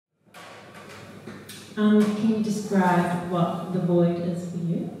Can you describe what the void is for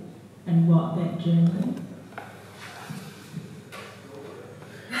you and what that journey is?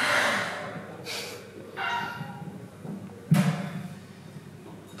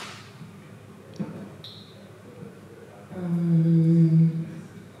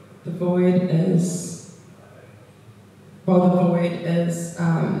 The void is,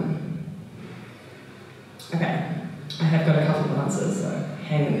 okay, I have got a couple of answers, so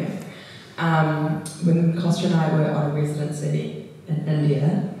hang in there. When Kosta and I were on a residency in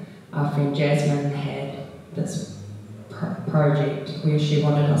India, our friend Jasmine had this project where she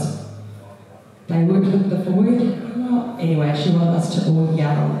wanted us, they worked with the void a lot. Anyway, she wanted us to all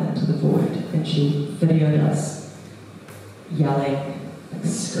yell into the void, and she videoed us yelling, like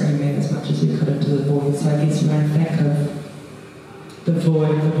screaming as much as we could into the void. So I guess when I think of the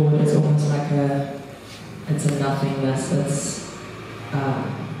void is almost like it's a nothingness, it's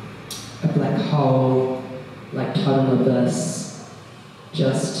a black hole, like total abyss,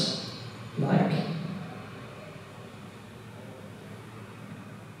 just like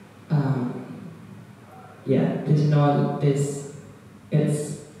yeah, it's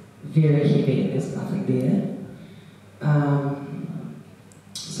very heavy and there's nothing there.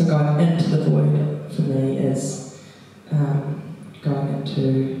 So going into the void for me is going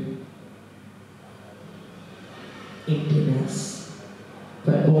into emptiness,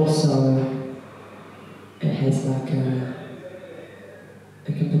 but also it has like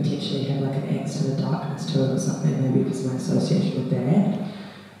it can potentially have like an angst and a darkness to it or something, maybe because of my association with that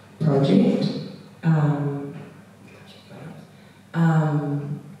project.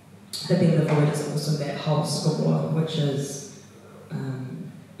 But then the void is also that whole score, which is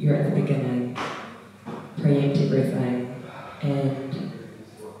you're at the beginning, preempt everything, and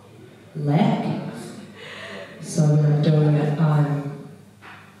lack. So when I'm doing it, I'm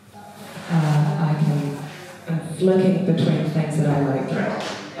flicking between things that I like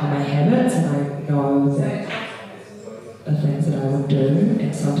are my habits, and I know that are things that I would do,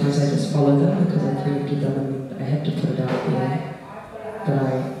 and sometimes I just follow them because I preempted them and I have to put it out there. But I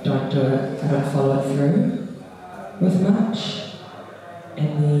don't do it, I don't follow it through with much. And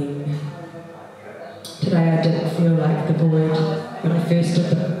then today I didn't feel like the void. When I first did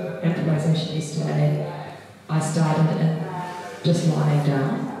the improvisation yesterday, I started in just lying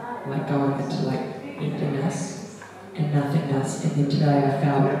down, like going into like emptiness and nothingness. And then today I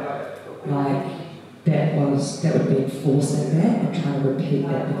felt like that would be enforcing that and trying to repeat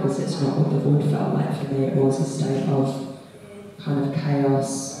that, because that's not what the void felt like for me. It was a state of kind of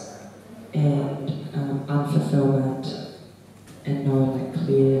chaos and unfulfillment and no like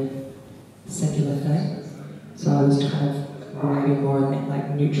clear singular thing. So I was kind of maybe more in that like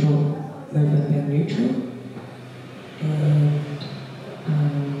neutral movement, being neutral. And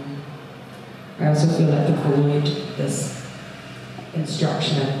I also feel like the void, this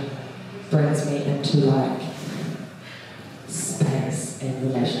instruction, brings me into like space and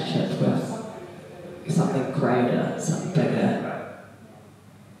relationship with something greater, something bigger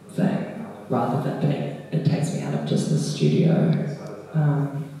thing, rather than being, it takes me out of just the studio.